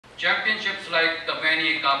Championships like the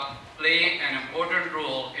Banquet Cup play an important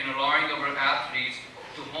role in allowing our athletes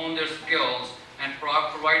to hone their skills and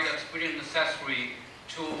provide the experience necessary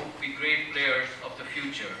to be great players of the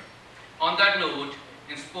future. On that note,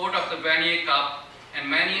 in support of the Banquet Cup and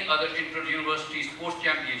many other inter-university sports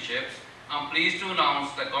championships, I'm pleased to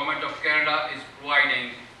announce the Government of Canada is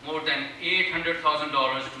providing more than $800,000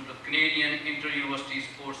 to the Canadian inter-university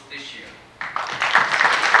sports this year.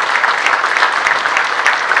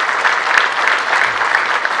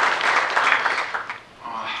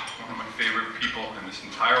 One of my favorite people in this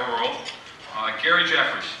entire world, Garret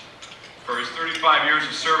Jeffers, for his 35 years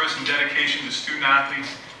of service and dedication to student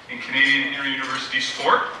athletes in Canadian inter-university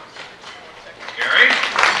sport. Garret.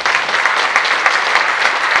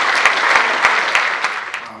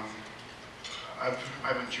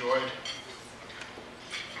 I've enjoyed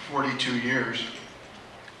 42 years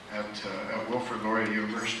at Wilfrid Laurier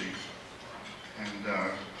University, and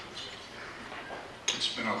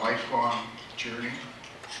it's been a lifelong journey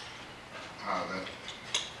that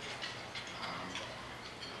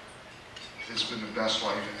it's been the best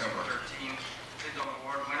life ever. 13th Ptaszek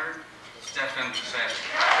Award winner, Stefan Ptaszek.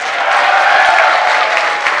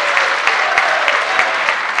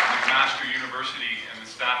 McMaster University and the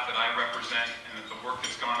staff that I represent, and the work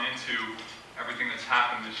that's gone into everything that's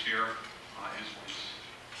happened this year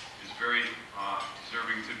is very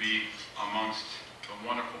deserving to be amongst the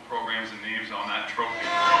wonderful programs and names on that trophy.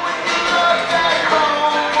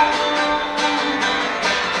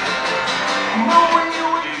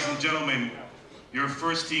 Ladies and gentlemen, your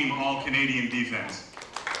first team All-Canadian defense.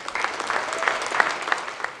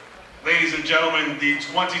 Ladies and gentlemen, the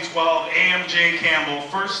 2012 AMJ Campbell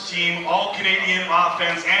first team All-Canadian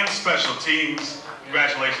offense and special teams.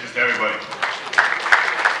 Congratulations to everybody.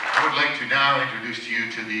 I would like to now introduce to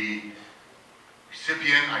you to the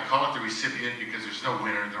recipient. I call it the recipient because there's no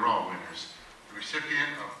winner, they're all winners. The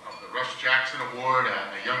recipient of the Russ Jackson Award,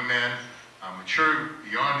 a young man mature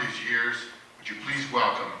beyond his years. Would you please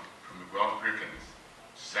welcome from the Guelph Griffins,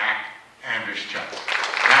 Zach Androschuk.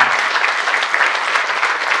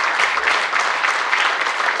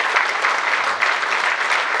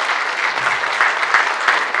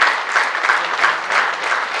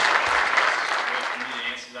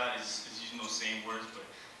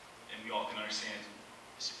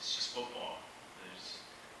 Football.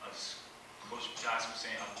 As Coach Ptaszek was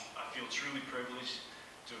saying, I feel truly privileged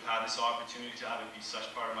to have had this opportunity to have it be such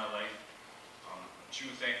part of my life. I'm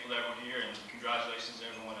truly thankful to everyone here, and congratulations to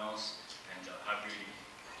everyone else.